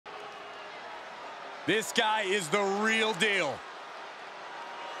This guy is the real deal.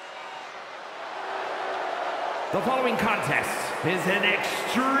 The following contest is an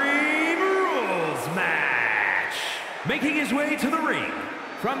Extreme Rules match. Making his way to the ring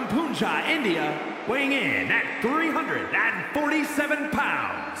from Punjab, India, weighing in at 347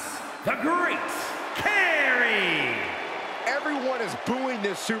 pounds, the Great Khali. Everyone is booing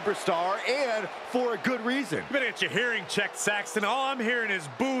this superstar, and for a good reason. You better get your hearing checked, Saxton. All I'm hearing is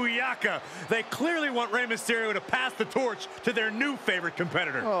booyaka. They clearly want Rey Mysterio to pass the torch to their new favorite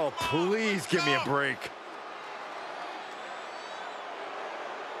competitor. Oh, please give me a break.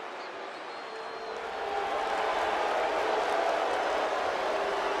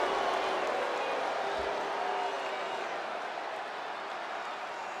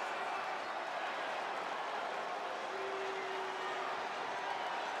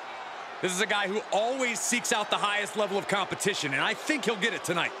 This is a guy who always seeks out the highest level of competition, and I think he'll get it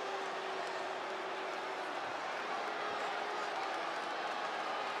tonight.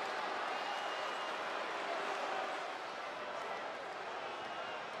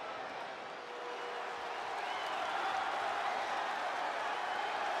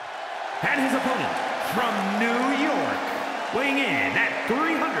 And his opponent from New York, weighing in at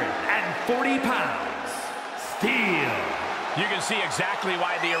 340 pounds, Steel. You can see exactly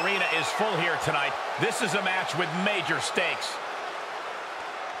why the arena is full here tonight. This is a match with major stakes.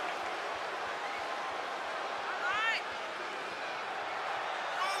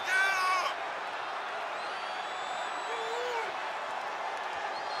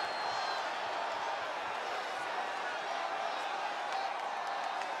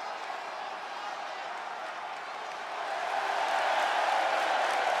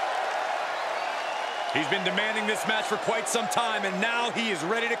 He's been demanding this match for quite some time, and now he is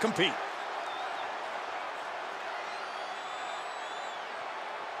ready to compete.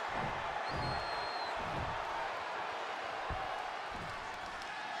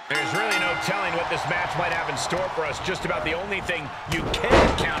 There's really no telling what this match might have in store for us. Just about the only thing you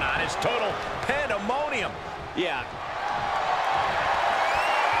can count on is total pandemonium. Yeah.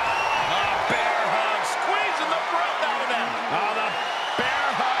 Bear hug, squeezing the breath out of them. Oh, the bear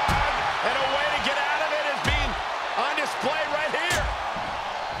hug, and a way to get out of it is being on display right here.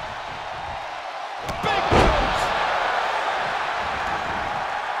 Big moves.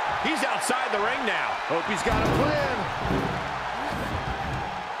 He's outside the ring now. Hope he's got a plan.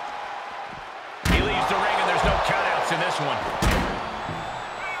 He leaves the ring, and there's no countouts in this one.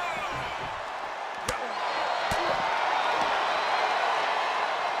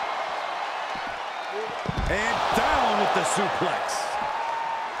 And down with the suplex.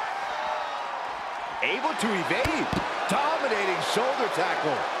 Able to evade. Dominating shoulder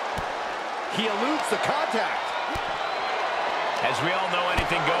tackle. He eludes the contact. As we all know,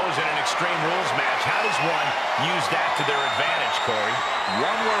 anything goes in an Extreme Rules match. How does one use that to their advantage, Corey?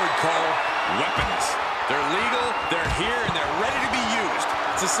 One word, Cole: weapons. They're legal, they're here, and they're ready to be used.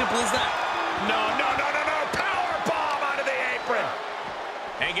 It's as simple as that. No. Power bomb onto the apron.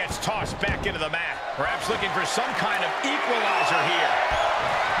 And gets tossed back into the mat. Perhaps looking for some kind of equalizer here.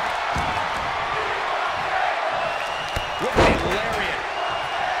 Whipping lariat.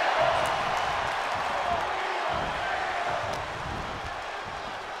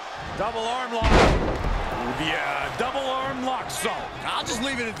 Double arm lock. Yeah, double arm lock zone. I'll just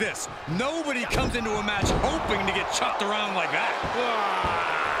leave it at this. Nobody comes into a match hoping to get chopped around like that.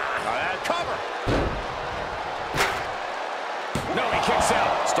 Cover. No, he kicks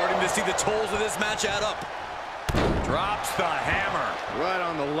out. Starting to see the tolls of this match add up. Drops the hammer. Right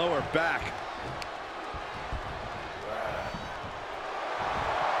on the lower back.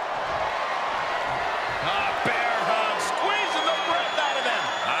 Bear hug, squeezing the breath out of them.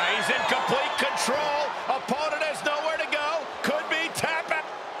 He's in complete control. Opponent has nowhere to go. Could be tap out.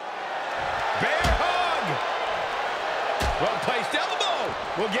 Bear hug. Well-placed elbow.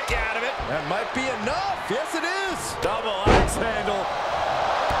 We'll get you out of it. That might be enough. Yes, it is. Double axe handle.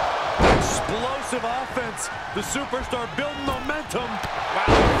 Explosive offense. The superstar building momentum. Wow,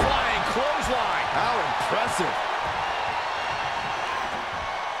 flying clothesline. How impressive.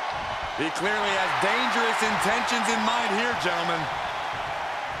 He clearly has dangerous intentions in mind here, gentlemen.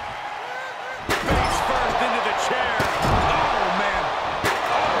 Face first into the chair. Oh, man.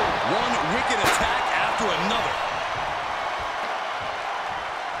 Oh, one wicked attack after another.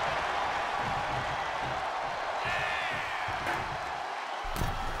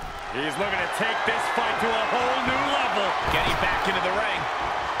 He's looking to take this fight to a whole new level. Getting back into the ring.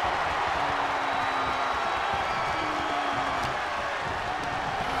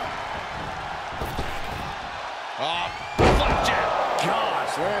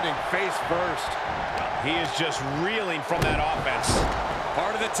 landing face first. He is just reeling from that offense.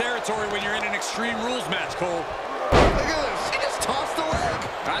 Part of the territory when you're in an Extreme Rules match, Cole. Look at this. He just tossed the leg.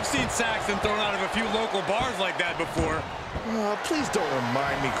 I've seen Saxton thrown out of a few local bars like that before. Please don't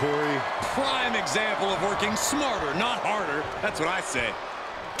remind me, Corey. Prime example of working smarter, not harder. That's what I say.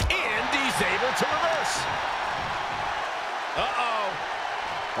 And he's able to reverse. Uh-oh.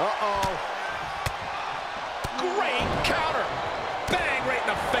 Uh-oh. Great counter. Bang, right in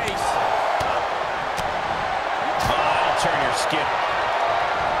the face. Oh, that'll turn your skin.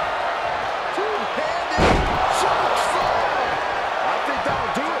 Two-handed choke slam. I think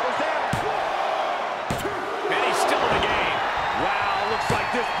that'll do it. And he's still in the game. Wow, looks like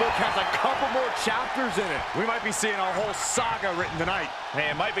this book has a couple more chapters in it. We might be seeing a whole saga written tonight. Hey,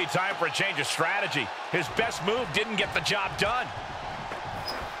 it might be time for a change of strategy. His best move didn't get the job done.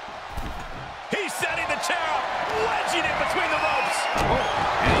 He's setting the chair up, wedging it between the ropes. Oh,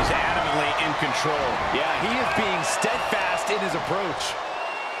 and he's adamantly in control. Yeah, he is being steadfast in his approach.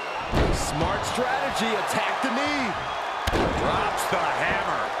 Smart strategy, attack the knee. Drops the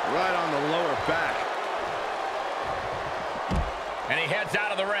hammer right on the lower back. And he heads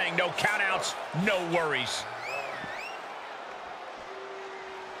out of the ring. No countouts, no worries.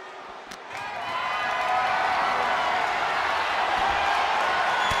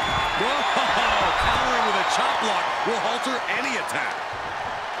 Whoa! Countering with a chop block will halter any attack.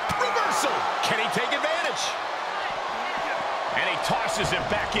 Reversal. Can he take advantage? And he tosses him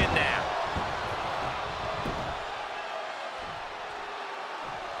back in now.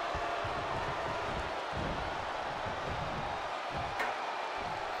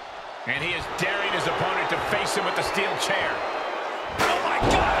 And he is daring his opponent to face him with the steel chair. Oh my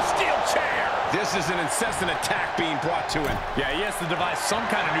God, a steel chair! This is an incessant attack being brought to him. Yeah, he has to devise some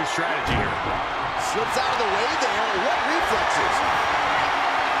kind of new strategy here. Slips out of the way there. What reflexes?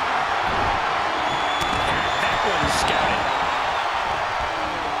 That one's scouted.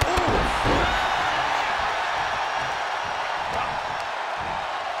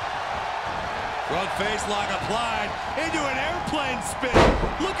 Front face lock applied into an airplane spin.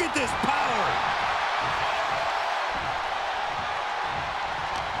 Look at this power.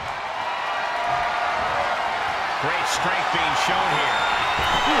 Great strength being shown here.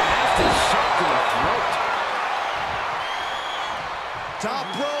 Ooh, nasty shot to the throat. Top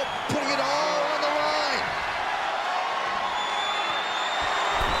rope, putting it all on the line.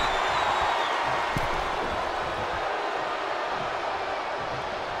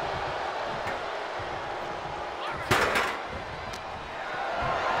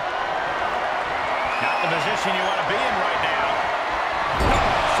 Not the position you want to be in right now.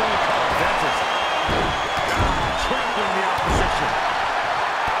 So-called fences. Trampling the opposition.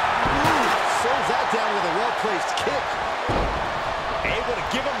 Ooh, slows that down with a well-placed kick. Able to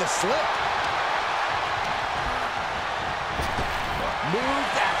give him the slip.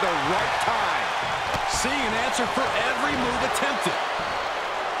 Moved at the right time. Seeing an answer for every move attempted.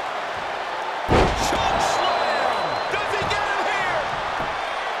 Choke slam! Does he get him here?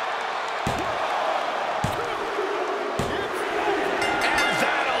 And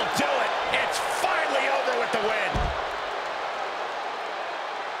that'll do it. It's finally over with the win.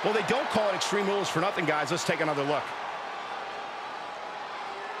 Well, they don't call it Extreme Rules for nothing, guys. Let's take another look.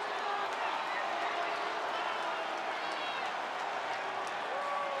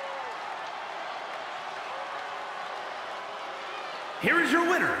 Here is your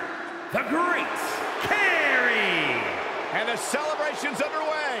winner, the Great Khali. And the celebration's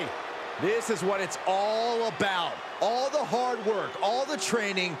underway. This is what it's all about. All the hard work, all the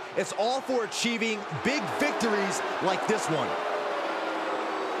training, it's all for achieving big victories like this one.